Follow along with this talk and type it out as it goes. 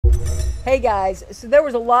Hey guys, so there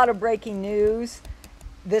was a lot of breaking news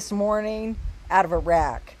this morning out of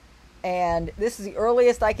Iraq. And this is the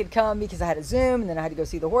earliest I could come because I had a Zoom and then I had to go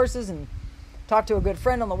see the horses and talk to a good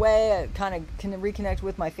friend on the way. I kind of can reconnect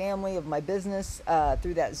with my family of my business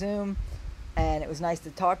through that Zoom. And it was nice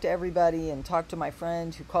to talk to everybody and talk to my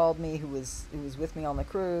friend who called me, who was with me on the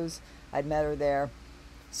cruise. I'd met her there.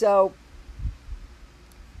 So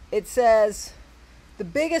it says the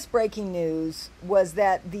biggest breaking news was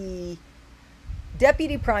that the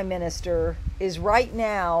Deputy Prime Minister is right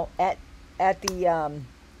now at the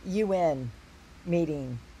UN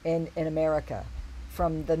meeting in America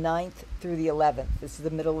from the 9th through the 11th. This is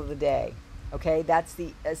the middle of the day. Okay, that's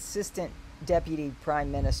the Assistant Deputy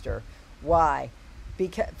Prime Minister. Why?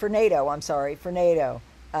 Because for NATO,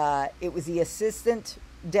 it was the Assistant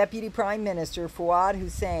Deputy Prime Minister, Fuad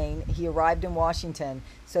Hussein. He arrived in Washington.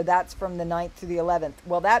 So that's from the 9th through the 11th.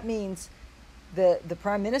 Well, that means the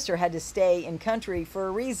Prime Minister had to stay in country for a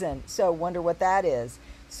reason. So wonder what that is.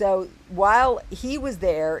 So while he was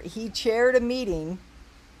there, he chaired a meeting.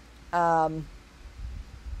 Here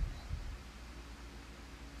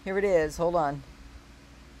it is. Hold on.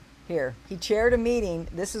 Here. He chaired a meeting.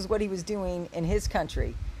 This is what he was doing in his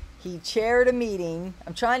country. He chaired a meeting.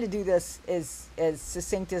 I'm trying to do this as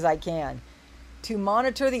succinct as I can. To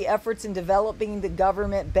monitor the efforts in developing the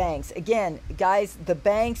government banks. Again, guys, the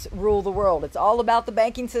banks rule the world. It's all about the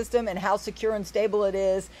banking system and how secure and stable it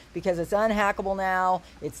is because it's unhackable now.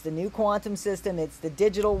 It's the new quantum system. It's the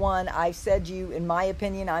digital one. I've said in my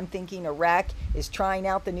opinion, I'm thinking Iraq is trying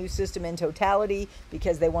out the new system in totality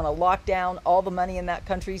because they want to lock down all the money in that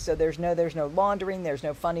country so there's no laundering, there's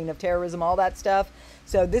no funding of terrorism, all that stuff.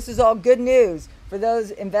 So this is all good news for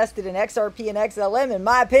those invested in XRP and XLM, in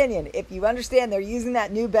my opinion, if you understand they're using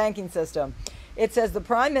that new banking system. It says the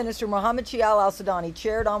Prime Minister, Mohammed Shial al-Sudani,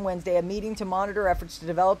 chaired on Wednesday a meeting to monitor efforts to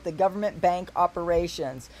develop the government bank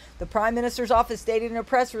operations. The Prime Minister's office stated in a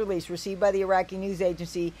press release received by the Iraqi news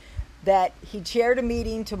agency that he chaired a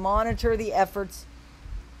meeting to monitor the efforts,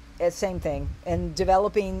 same thing, in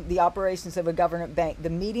developing the operations of a government bank. The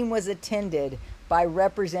meeting was attended by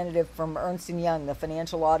representative from Ernst & Young, the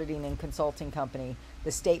financial auditing and consulting company.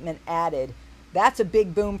 The statement added, that's a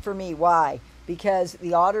big boom for me. Why? Because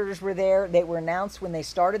the auditors were there. They were announced when they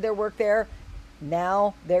started their work there.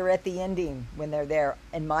 Now they're at the ending when they're there.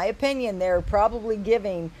 In my opinion, they're probably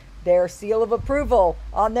giving their seal of approval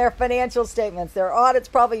on their financial statements. Their audit's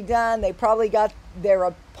probably done. They probably got their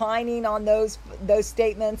opining on those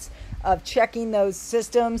statements of checking those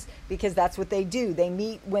systems because that's what they do. They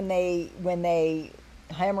meet when they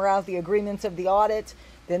hammer out the agreements of the audit,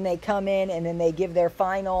 then they come in and then they give their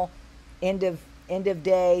final end of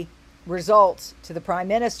day results to the Prime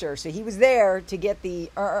Minister. So he was there to get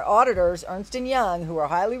the auditors, Ernst & Young, who are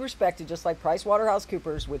highly respected, just like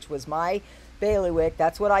PricewaterhouseCoopers, which was my bailiwick.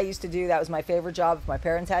 That's what I used to do. That was my favorite job. If my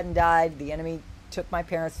parents hadn't died, the enemy took my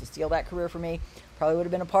parents to steal that career from me. Probably would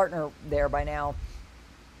have been a partner there by now.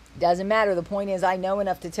 Doesn't matter. The point is I know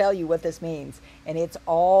enough to tell you what this means. And it's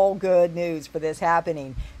all good news for this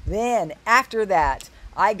happening. Then after that,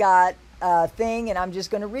 I got a thing and I'm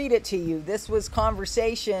just going to read it to you. This was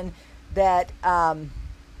conversation that,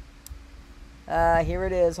 here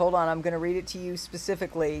it is. Hold on. I'm going to read it to you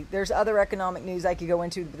specifically. There's other economic news I could go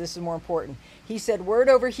into, but this is more important. He said, word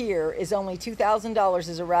over here is only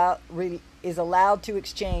 $2,000 is allowed to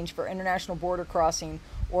exchange for international border crossing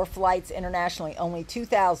or flights internationally. Only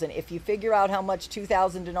 2,000. If you figure out how much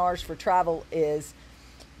 2,000 dinars for travel is,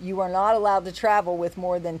 you are not allowed to travel with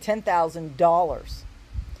more than $10,000.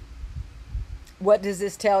 What does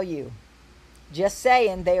this tell you? Just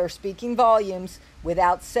saying, they are speaking volumes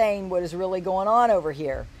without saying what is really going on over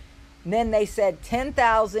here. And then they said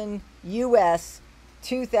 10,000 US,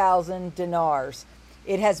 2,000 dinars.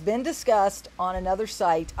 It has been discussed on another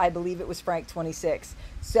site. I believe it was Frank 26.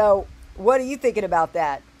 So what are you thinking about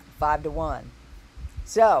that? 5-1.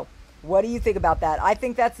 So what do you think about that? I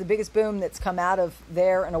think that's the biggest boom that's come out of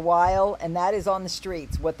there in a while, and that is on the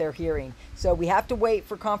streets, what they're hearing. So we have to wait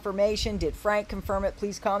for confirmation. Did Frank confirm it?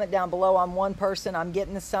 Please comment down below. I'm one person. I'm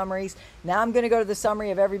getting the summaries. Now I'm going to go to the summary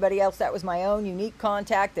of everybody else. That was my own unique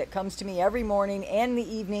contact that comes to me every morning and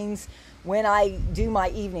the evenings when I do my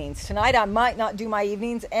evenings. Tonight I might not do my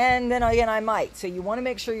evenings, and then again I might. So you want to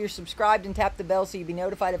make sure you're subscribed and tap the bell so you'll be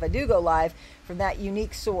notified if I do go live from that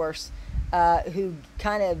unique source who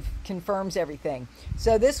kind of confirms everything.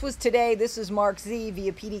 So this was today. This is Mark Z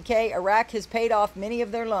via PDK. Iraq has paid off many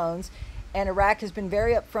of their loans, and Iraq has been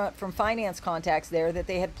very upfront from finance contacts there that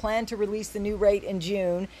they had planned to release the new rate in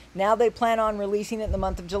June. Now they plan on releasing it in the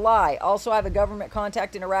month of July. Also, I have a government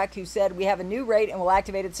contact in Iraq who said we have a new rate and we'll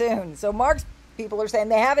activate it soon. So Mark's people are saying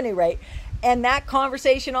they have a new rate. And that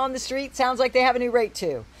conversation on the street sounds like they have a new rate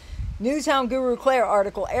too. Newshound Guru Claire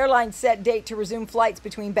article, airlines set date to resume flights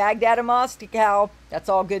between Baghdad and Moscow. That's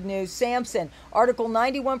all good news. Samson article,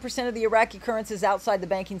 91% of the Iraqi currency is outside the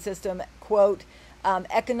banking system. Quote,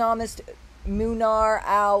 economist Munar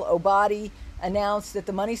al-Obadi announced that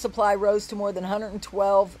the money supply rose to more than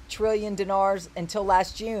 112 trillion dinars until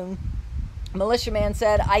last June. Militiaman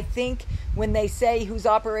said, I think when they say whose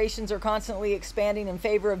operations are constantly expanding in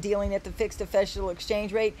favor of dealing at the fixed official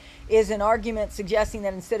exchange rate is an argument suggesting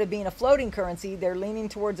that instead of being a floating currency, they're leaning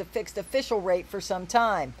towards a fixed official rate for some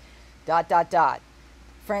time. ...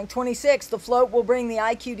 Frank 26, the float will bring the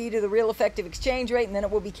IQD to the real effective exchange rate and then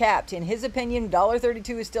it will be capped. In his opinion,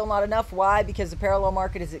 $1.32 is still not enough. Why? Because the parallel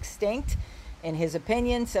market is extinct. In his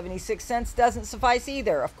opinion, 76 cents doesn't suffice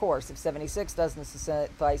either. Of course, if 76 doesn't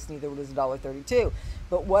suffice, neither does $1.32.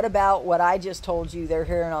 But what about what I just told you they're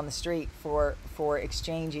hearing on the street for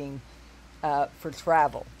exchanging for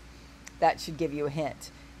travel? That should give you a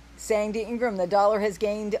hint. Saying to Ingram, the dollar has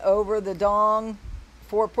gained over the dong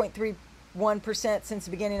 4.31% since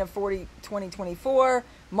the beginning of 2024.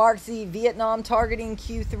 Mark Z, Vietnam targeting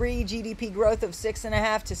Q3 GDP growth of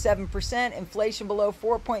 6.5% to 7%, inflation below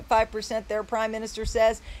 4.5%, their prime minister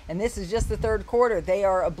says, and this is just the third quarter. They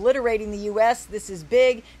are obliterating the U.S. This is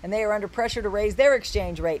big, and they are under pressure to raise their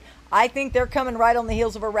exchange rate. I think they're coming right on the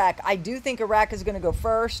heels of Iraq. I do think Iraq is going to go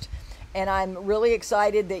first, and I'm really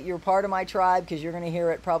excited that you're part of my tribe because you're going to hear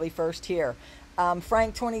it probably first here.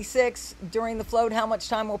 Frank 26, during the float, how much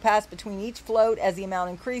time will pass between each float as the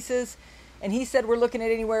amount increases? And he said we're looking at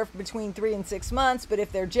anywhere between 3 and 6 months, but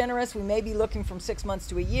if they're generous, we may be looking from 6 months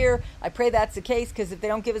to a year. I pray that's the case because if they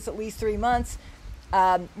don't give us at least 3 months,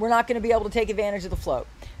 we're not going to be able to take advantage of the float.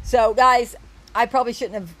 So, guys, I probably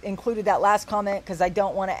shouldn't have included that last comment because I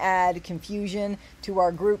don't want to add confusion to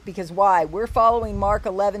our group because why? We're following Mark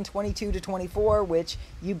 11:22 to 24, which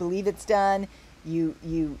you believe it's done. You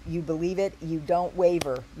believe it. You don't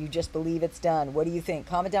waver. You just believe it's done. What do you think?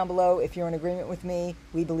 Comment down below if you're in agreement with me.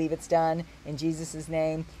 We believe it's done. In Jesus'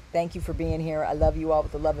 name, thank you for being here. I love you all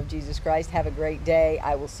with the love of Jesus Christ. Have a great day.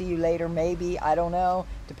 I will see you later, maybe. I don't know.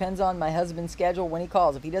 Depends on my husband's schedule when he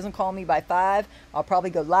calls. If he doesn't call me by 5, I'll probably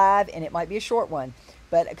go live, and it might be a short one.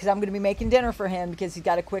 But because I'm going to be making dinner for him because he's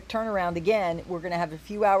got a quick turnaround again. We're going to have a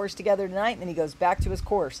few hours together tonight, and then he goes back to his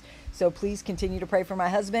course. So please continue to pray for my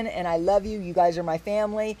husband, and I love you. You guys are my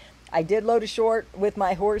family. I did load a short with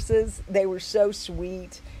my horses. They were so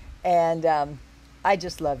sweet, and I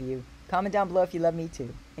just love you. Comment down below if you love me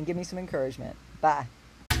too, and give me some encouragement. Bye.